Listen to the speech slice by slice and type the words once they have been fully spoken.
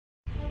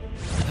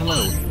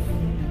Hello.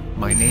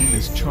 My name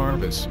is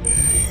Jarvis.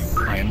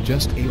 I am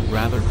just a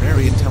rather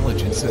very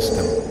intelligent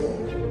system.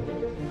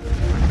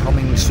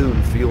 Coming soon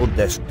for your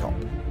desktop.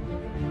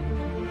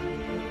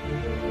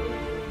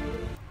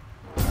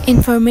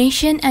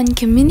 Information and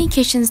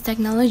Communications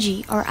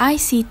Technology, or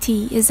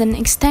ICT, is an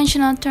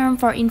extensional term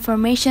for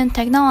information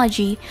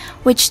technology,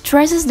 which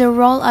stresses the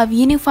role of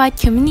unified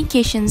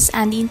communications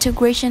and the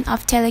integration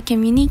of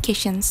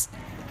telecommunications.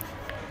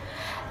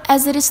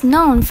 As it is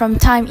known from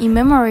time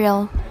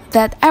immemorial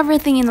that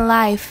everything in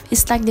life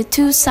is like the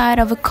two sides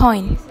of a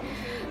coin,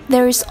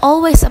 there is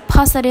always a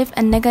positive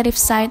and negative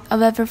side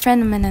of every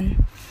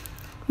phenomenon.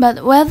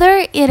 But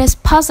whether it is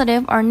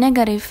positive or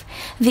negative,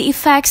 the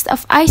effects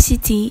of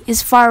ICT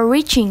is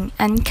far-reaching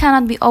and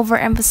cannot be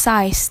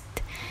overemphasized.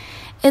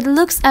 It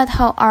looks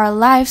at how our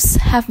lives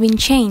have been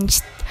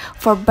changed,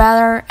 for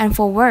better and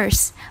for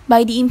worse,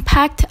 by the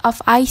impact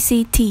of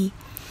ICT.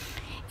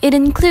 It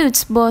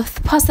includes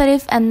both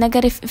positive and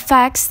negative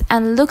effects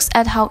and looks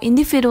at how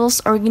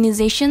individuals,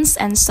 organizations,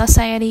 and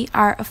society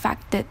are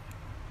affected.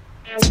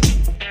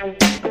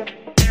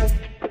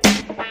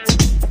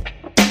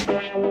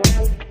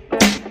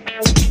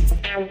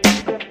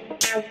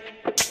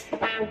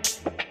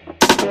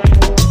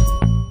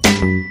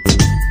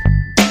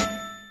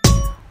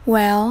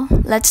 Well,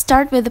 let's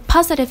start with the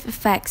positive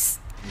effects.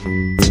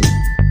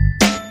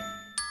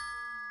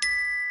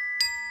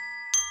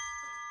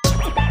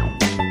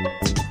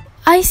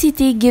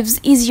 ICT gives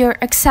easier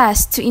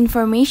access to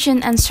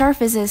information and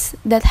services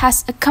that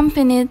has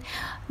accompanied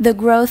the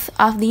growth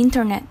of the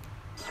Internet.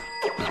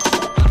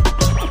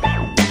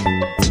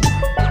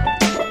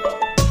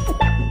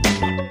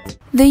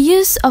 The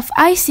use of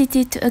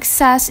ICT to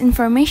access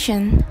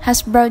information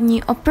has brought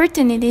new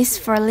opportunities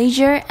for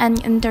leisure and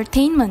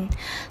entertainment,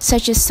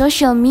 such as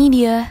social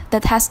media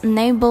that has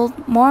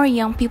enabled more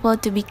young people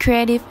to be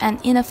creative and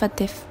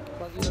innovative.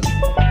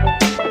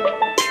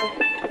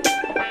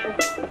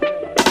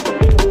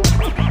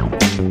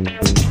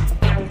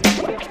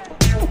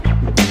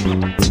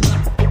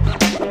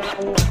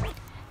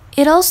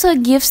 It also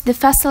gives the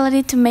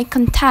facility to make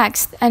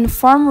contacts and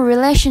form a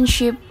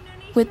relationship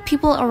with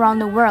people around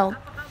the world.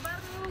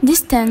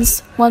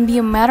 Distance won't be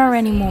a matter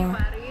anymore.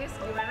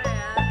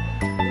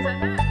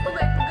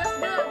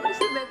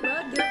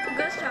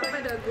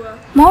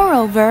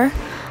 Moreover,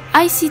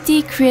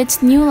 ICT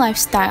creates new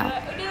lifestyle.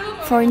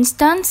 For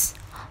instance,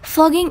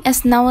 vlogging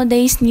is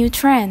nowadays new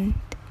trend.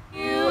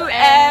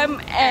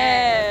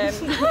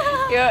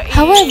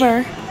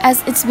 However,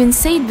 as it's been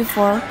said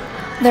before,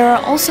 there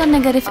are also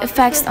negative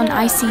effects on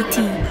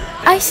ICT.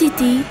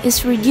 ICT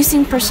is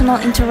reducing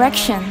personal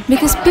interaction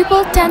because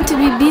people tend to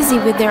be busy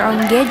with their own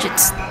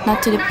gadgets,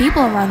 not to the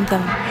people around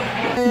them.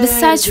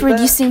 Besides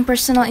reducing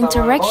personal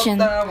interaction,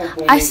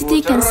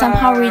 ICT can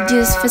somehow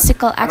reduce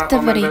physical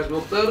activity.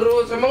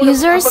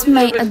 Users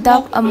may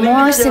adopt a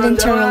more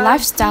sedentary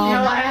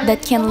lifestyle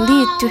that can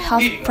lead to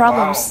health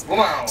problems,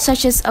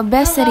 such as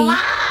obesity,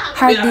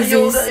 heart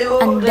disease,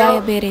 and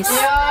diabetes.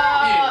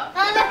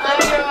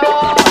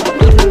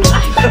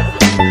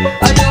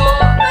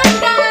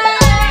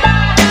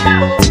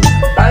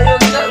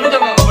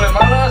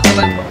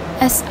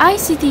 As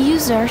ICT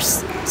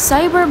users,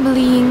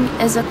 cyberbullying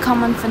is a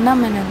common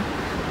phenomenon,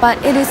 but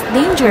it is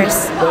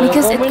dangerous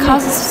because it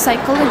causes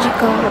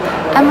psychological,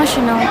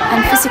 emotional,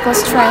 and physical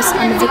stress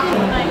on the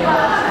victim.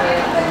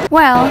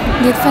 Well,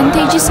 the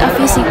advantages of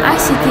using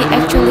ICT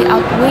actually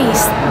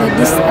outweighs the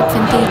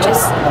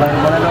disadvantages.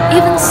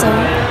 Even so,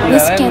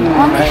 this can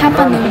only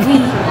happen if we,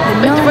 the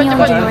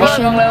millennial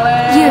generation,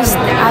 use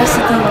the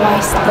ICT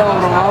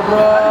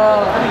wisely.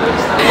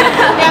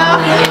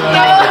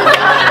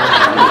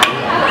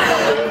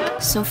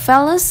 So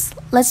fellas,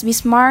 let's be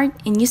smart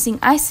in using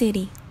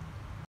ICT.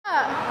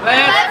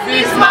 Let's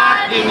be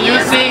smart in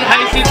using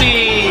ICT.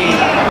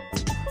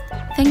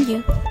 Thank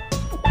you.